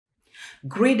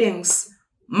Greetings.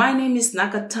 My name is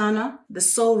Nakatana, the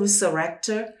Soul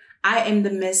Resurrector. I am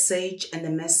the message and the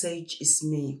message is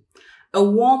me. A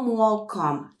warm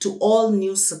welcome to all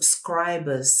new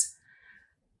subscribers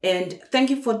and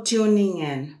thank you for tuning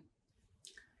in.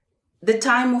 The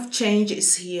time of change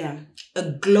is here. A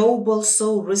global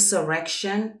soul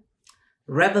resurrection,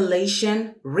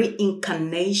 revelation,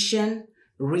 reincarnation,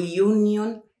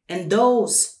 reunion, and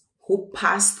those who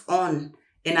passed on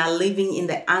and are living in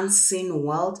the unseen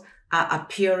world are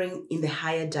appearing in the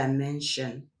higher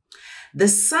dimension. The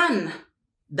sun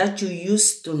that you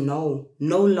used to know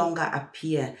no longer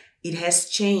appear. It has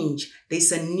changed.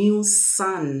 There's a new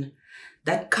sun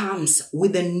that comes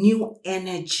with a new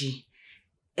energy,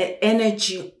 an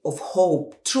energy of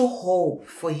hope, true hope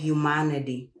for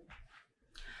humanity.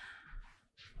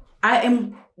 I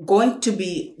am going to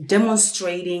be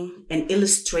demonstrating and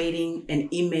illustrating an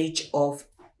image of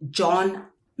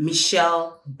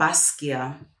Jean-Michel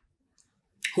Basquiat,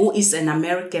 who is an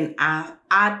American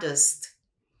artist,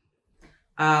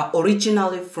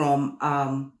 originally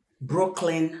from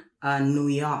Brooklyn, New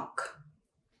York.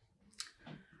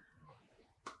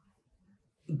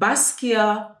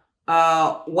 Basquiat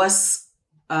was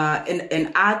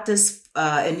an artist,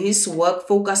 and his work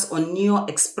focused on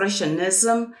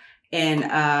neo-expressionism,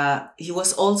 and he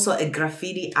was also a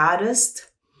graffiti artist.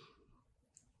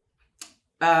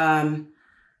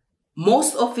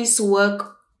 Most of his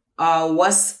work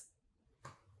was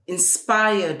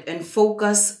inspired and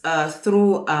focused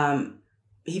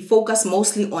he focused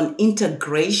mostly on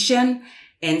integration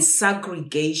and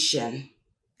segregation.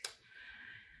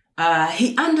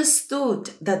 He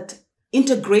understood that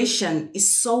integration is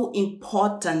so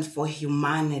important for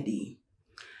humanity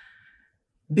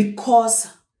because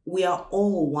we are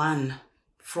all one,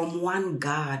 from one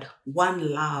God,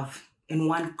 one love, and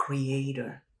one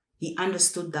creator. He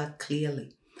understood that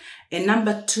clearly. And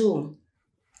number two,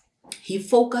 he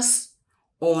focused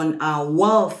on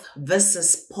wealth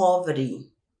versus poverty.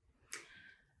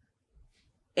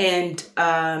 And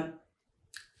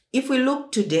if we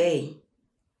look today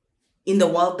in the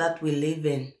world that we live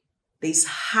in, there's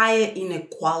higher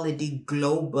inequality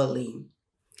globally.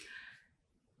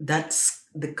 That's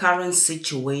the current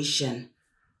situation.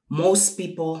 Most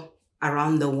people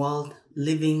around the world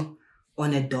living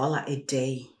on $1 a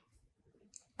day.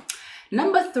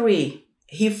 Number three,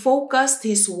 he focused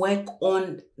his work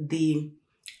on the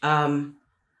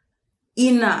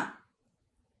inner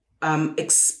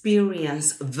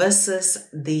experience versus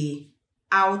the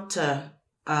outer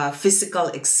physical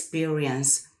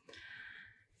experience.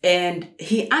 And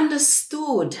he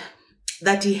understood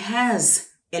that he has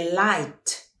a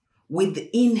light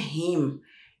within him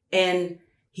and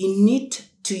he needs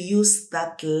to use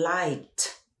that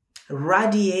light,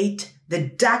 radiate the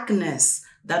darkness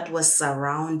that was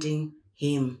surrounding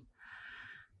him.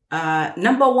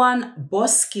 Number one,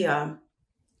 Basquiat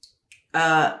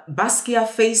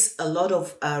faced a lot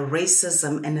of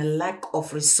racism and a lack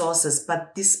of resources,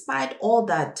 but despite all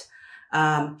that,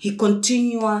 he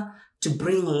continued to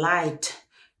bring light,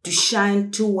 to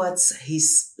shine towards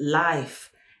his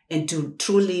life, and to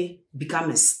truly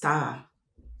become a star.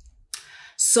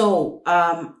 So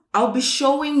I'll be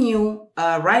showing you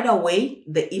right away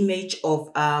the image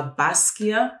of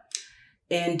Basquiat.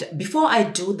 And before I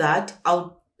do that,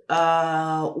 I'll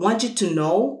want you to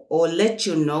know or let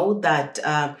you know that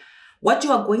what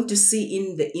you are going to see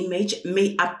in the image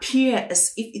may appear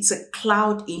as if it's a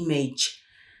cloud image.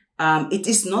 It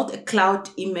is not a cloud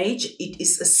image. It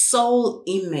is a soul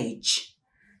image.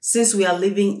 Since we are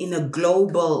living in a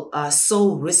global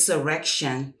soul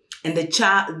resurrection and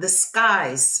the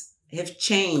skies have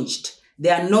changed.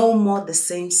 They are no more the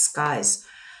same skies.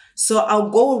 So I'll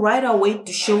go right away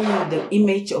to show you the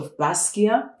image of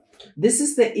Basquiat. This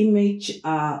is the image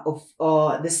of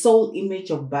the soul image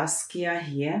of Basquiat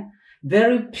here.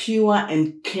 Very pure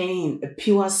and clean, a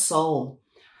pure soul.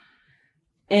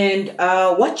 And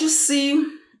what you see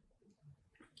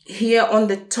here on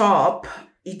the top,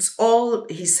 it's all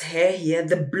his hair here.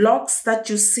 The blocks that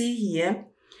you see here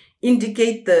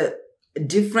indicate the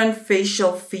different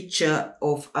facial feature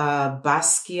of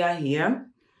Basquiat here.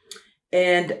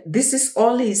 And this is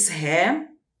all his hair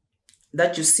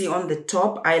that you see on the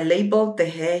top. I labeled the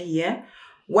hair here.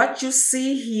 What you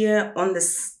see here on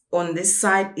this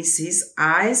side is his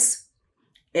eyes,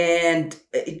 and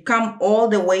it comes all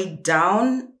the way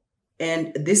down,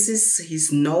 and this is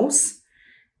his nose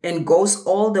and goes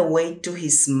all the way to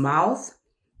his mouth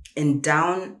and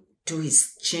down to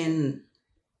his chin.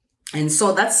 And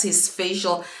so that's his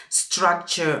facial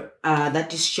structure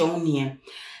that is shown here.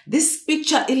 This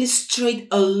picture illustrates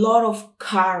a lot of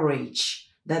courage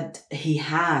that he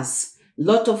has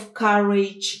lot of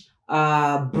courage,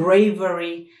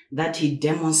 bravery that he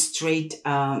demonstrate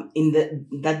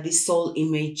that this soul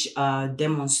image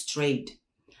demonstrate.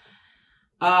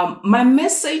 My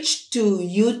message to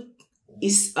you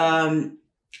is I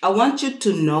want you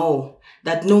to know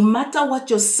that no matter what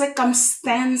your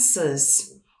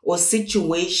circumstances or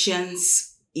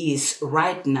situations is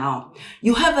right now,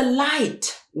 you have a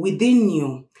light within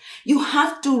you. You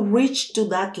have to reach to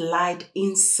that light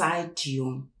inside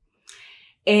you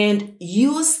and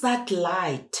use that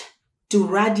light to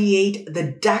radiate the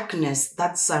darkness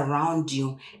that's around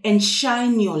you and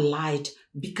shine your light,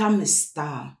 become a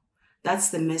star. That's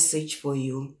the message for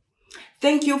you.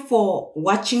 Thank you for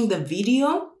watching the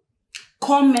video.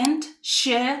 Comment,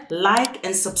 share, like,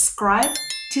 and subscribe.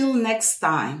 Till next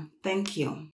time. Thank you.